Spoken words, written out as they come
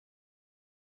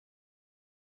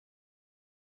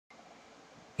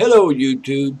Hello,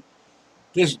 YouTube.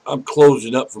 I'm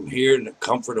closing up from here in the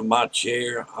comfort of my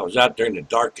chair. I was out there in the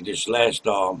dark of this last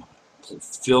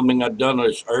filming I'd done on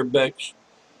this urbex.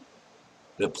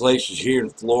 The place is here in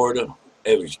Florida.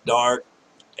 It was dark,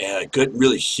 and I couldn't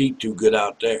really see too good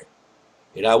out there.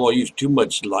 And I won't use too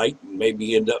much light and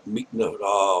maybe end up meeting the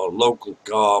local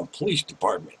police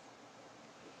department.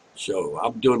 So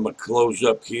I'm doing my close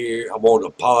up here. I want to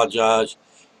apologize.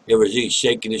 There was any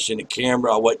shakiness in the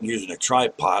camera. I wasn't using a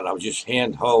tripod. I was just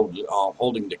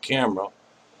holding the camera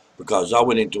because I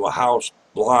went into a house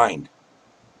blind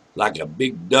like a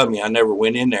big dummy. I never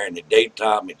went in there in the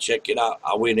daytime and check it out.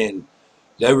 I went in,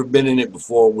 never been in it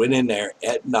before, went in there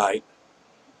at night.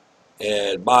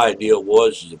 And my idea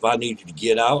was if I needed to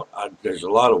get out, there's a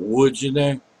lot of woods in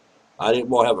there. I didn't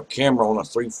want to have a camera on a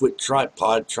 3-foot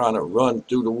tripod trying to run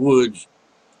through the woods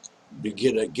to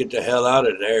get the hell out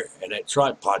of there, and that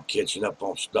tripod catching up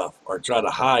on stuff or try to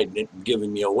hide it and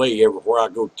giving me away everywhere I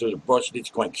go through the brush. It's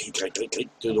going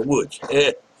through the woods.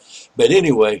 But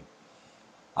anyway,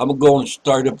 I'm going to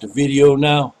start up the video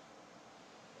now.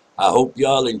 I hope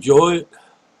y'all enjoy it.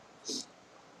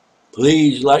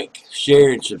 Please like,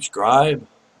 share, and subscribe.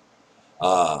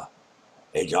 Uh,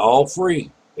 it's all free.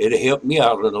 It'll help me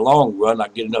out in the long run. I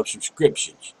get enough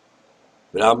subscriptions.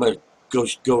 But I'm gonna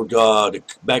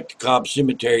back to Cobb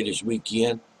Cemetery this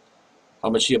weekend.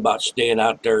 I'm gonna see about staying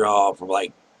out there from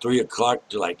like 3 o'clock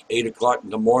to like 8 o'clock in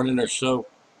the morning or so,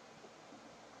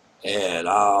 and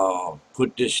I'll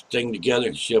put this thing together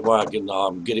and see if I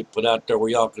can get it put out there where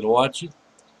y'all can watch it.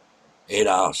 And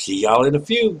I'll see y'all in a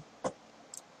few.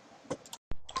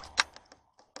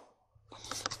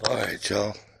 Alright,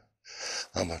 y'all.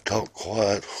 I'm gonna talk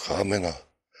quiet. I'm in a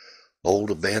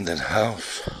old abandoned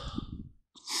house.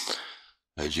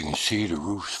 As you can see, the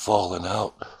roof's falling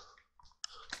out.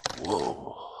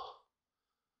 Whoa.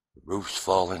 The roof's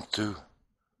falling through.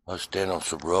 I was standing on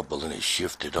some rubble and it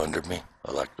shifted under me.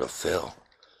 I like I fell.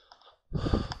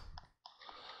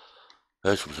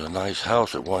 This was a nice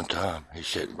house at one time. It's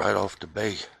sitting right off the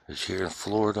bay. It's here in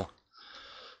Florida.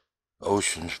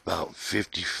 Ocean's about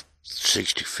 50,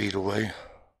 60 feet away.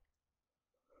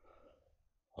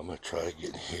 I'm gonna try to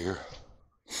get in here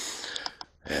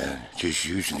and just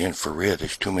using infrared.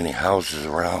 There's too many houses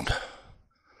around.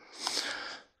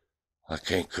 I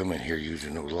can't come in here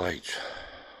using no lights.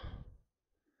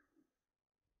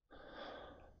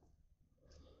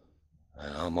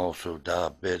 And I'm also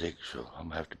diabetic, so I'm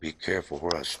gonna have to be careful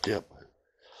where I step.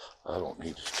 I don't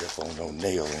need to step on no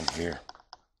nail in here.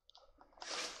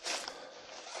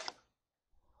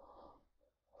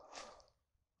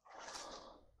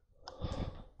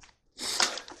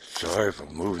 Sorry if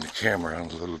I'm moving the camera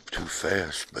around a little too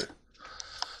fast, but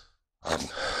I'm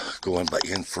going by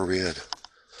infrared.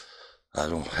 I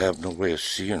don't have no way of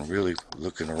seeing, really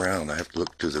looking around. I have to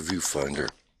look through the viewfinder.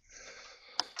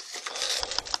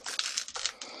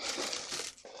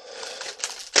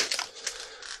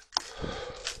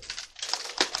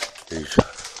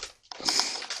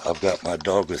 I've got my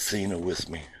dog Athena with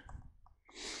me.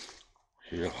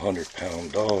 She's a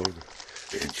 100-pound dog,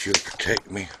 and she'll protect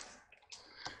me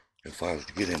if I was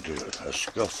to get into a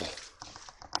scuffle.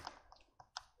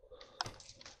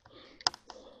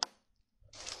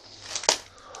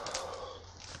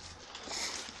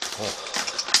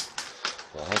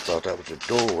 Well, I thought that was a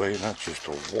doorway, not just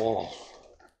a wall.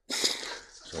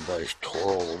 Somebody's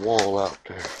tore all the wall out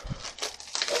there.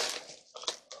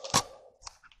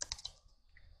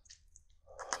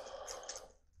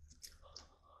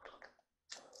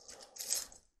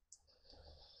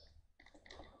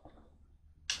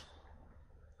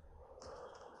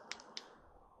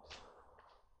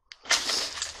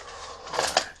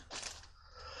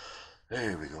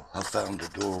 There we go. I found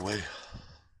the doorway.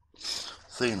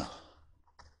 Athena.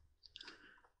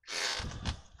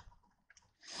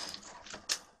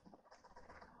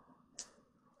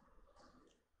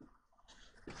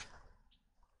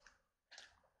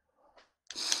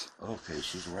 Okay,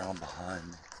 she's around behind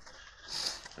me.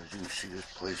 As you can see,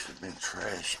 this place has been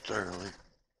trashed thoroughly.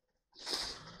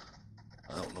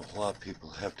 I don't know why people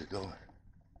have to go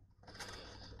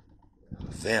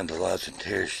vandalize and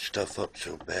tear stuff up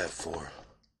so bad for.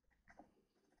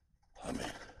 I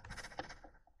mean,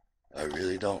 I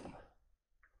really don't.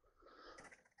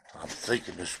 I'm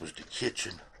thinking this was the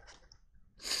kitchen.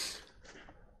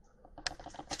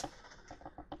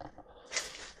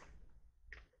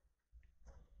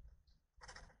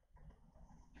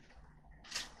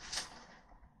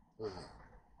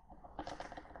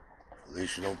 At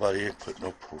least nobody ain't put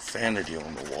no profanity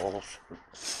on the walls.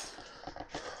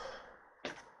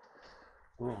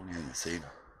 Go on in,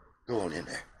 Athena. Go on in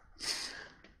there.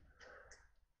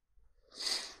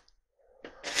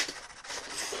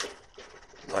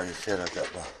 like I said, I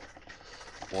got my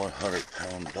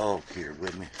 100-pound dog here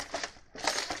with me.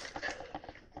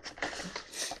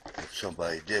 If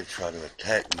somebody did try to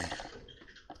attack me,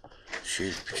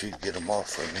 she'd get them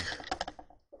off of me.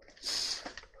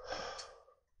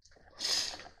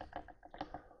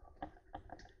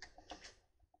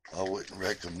 I wouldn't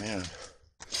recommend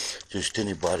just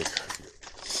anybody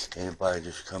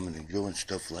just coming and doing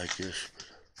stuff like this.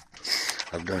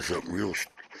 I've done something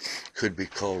could be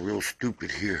called real stupid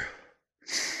here.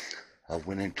 I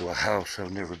went into a house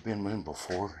I've never been in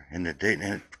before in the day and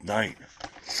at night.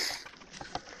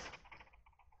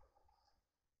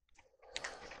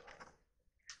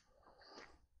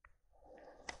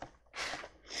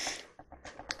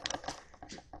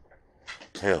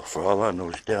 Hell, for all I know,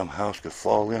 this damn house could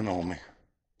fall in on me.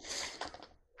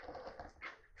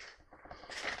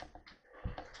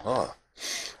 Oh,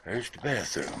 there's the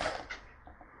bathroom.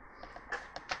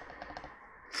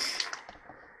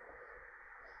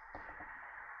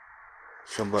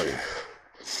 Somebody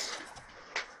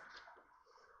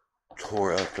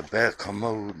tore out the back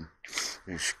commode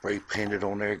and spray painted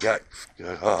on there. Got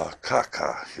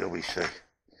caca, shall we say.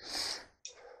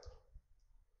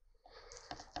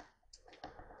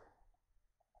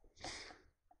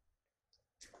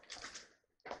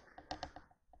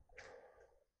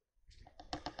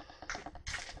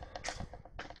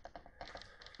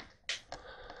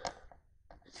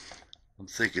 I'm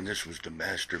thinking this was the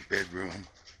master bedroom.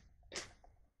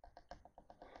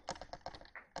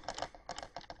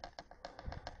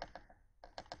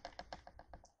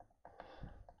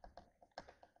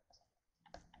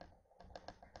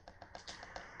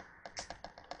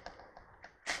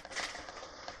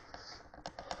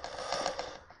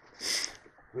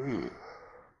 Ooh.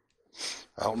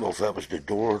 I don't know if that was the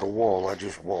door or the wall I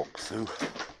just walked through.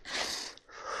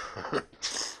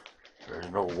 There's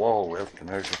no wall left and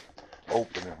there's an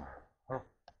opening. Huh.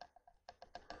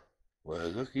 Well,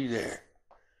 looky there.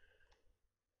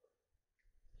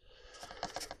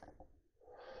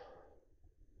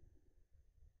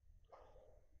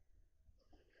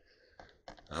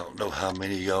 I don't know how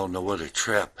many of y'all know what a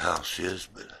trap house is,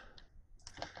 but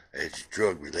it's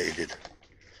drug related.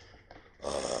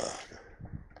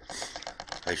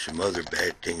 There's some other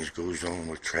bad things goes on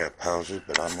with trap houses,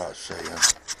 but I'm not saying.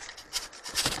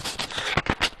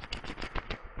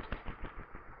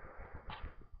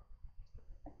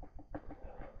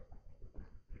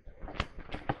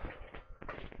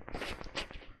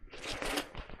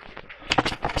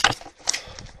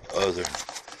 Other than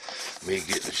me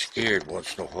getting scared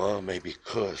once in a while, maybe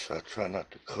cuss. I try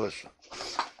not to cuss.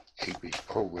 Keep these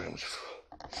programs,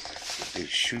 these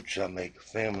shoots I make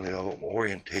family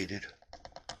orientated.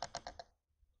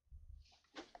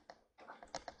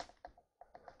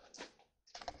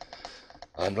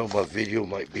 I know my video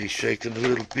might be shaking a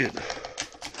little bit.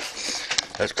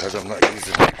 That's because I'm not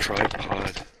using my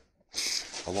tripod.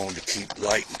 I wanted to keep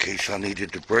light in case I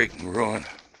needed to break and run.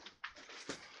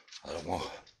 I don't want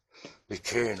to be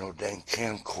carrying no dang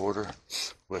camcorder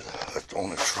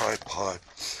on a tripod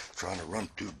trying to run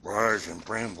through briars and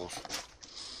brambles.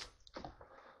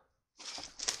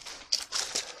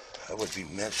 That would be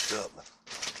messed up.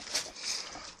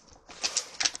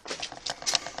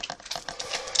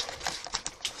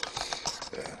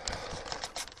 Yeah.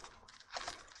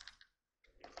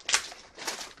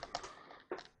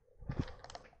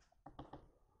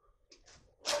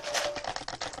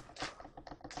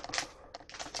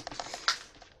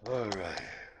 All right.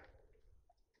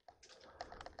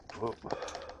 Well,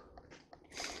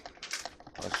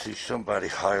 I see somebody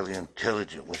highly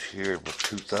intelligent was here in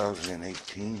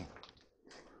 2018.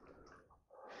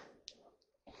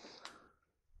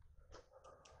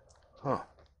 Huh.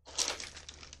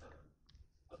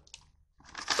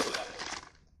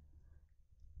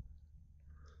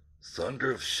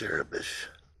 Thunder of Cerebus.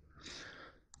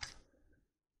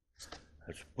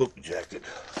 That's a book jacket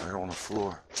right on the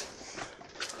floor.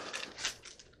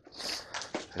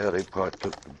 Hell, they probably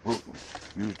took the book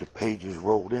and used the pages,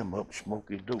 rolled them up,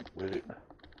 smoky dope with it.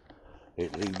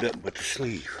 It leave nothing but the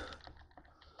sleeve.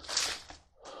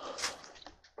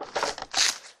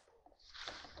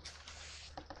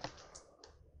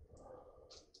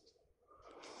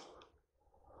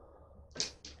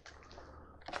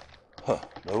 Huh,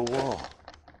 no wall.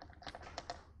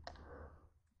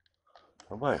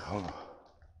 Somebody hung.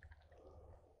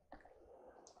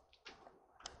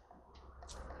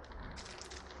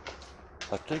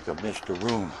 I think I missed a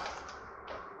room.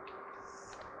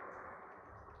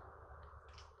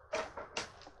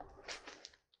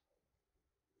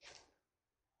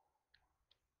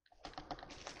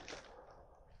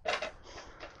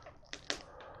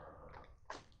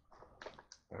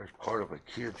 part of a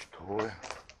kid's toy.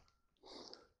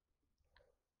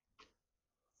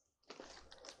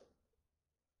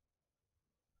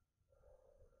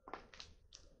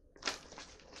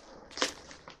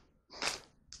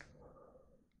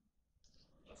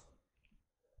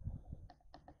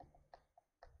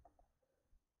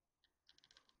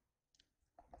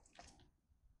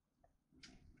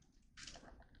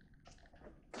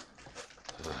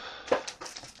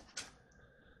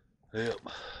 Yep,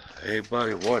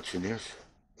 everybody watching this,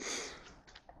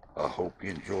 I hope you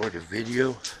enjoyed the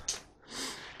video.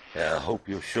 And I hope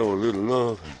you'll show a little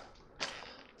love and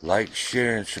like,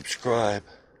 share, and subscribe,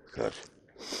 because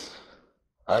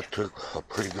I took a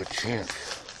pretty good chance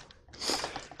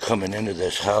coming into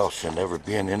this house and never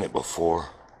been in it before.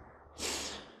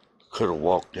 Could have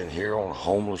walked in here on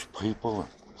homeless people and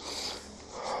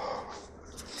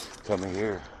come in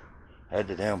here, had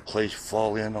the damn place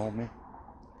fall in on me.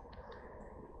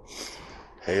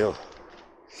 Hell,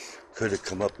 could have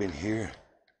come up in here,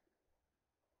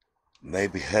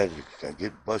 maybe had to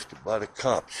get busted by the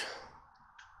cops.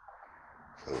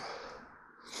 So,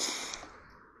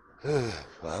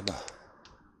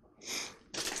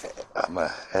 I'ma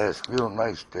ask real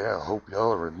nice there. I hope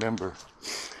y'all remember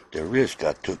the risk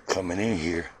I took coming in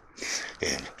here.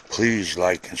 And please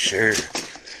like and share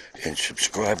and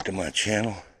subscribe to my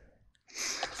channel.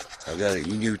 I got a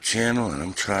new channel and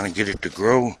I'm trying to get it to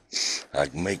grow. I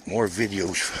can make more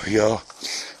videos for y'all.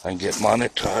 I can get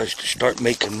monetized to start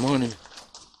making money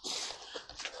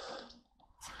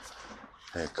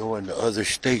and go into other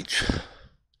states.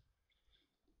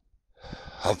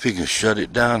 I'm thinking shut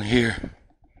it down here,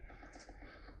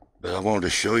 but I wanted to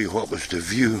show you what was the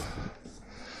view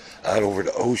out over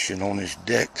the ocean on this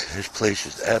deck. This place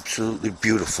is absolutely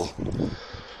beautiful.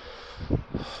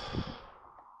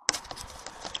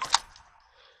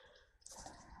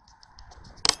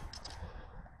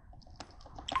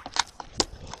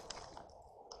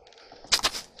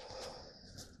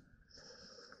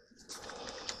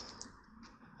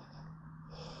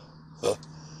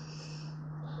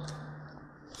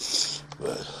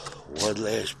 But one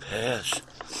last pass.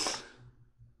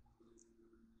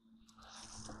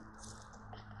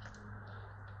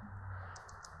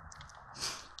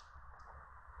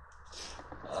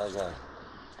 I gotta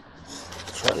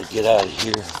try to get out of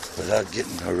here without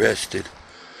getting arrested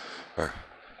or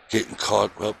getting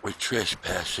caught up with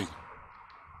trespassing.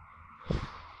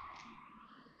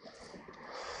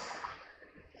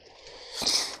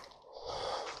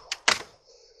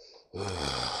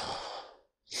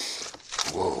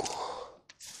 Whoa.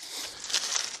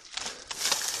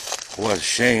 What a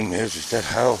shame is that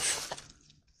house,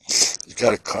 it's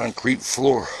got a concrete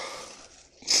floor.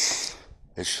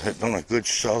 It's on a good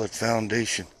solid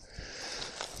foundation.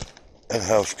 That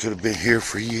house could have been here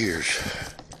for years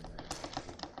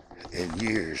and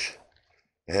years.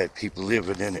 It had people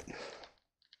living in it.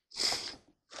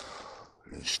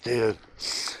 Instead,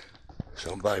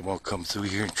 somebody won't come through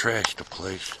here and trash the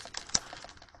place.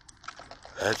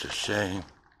 That's a shame.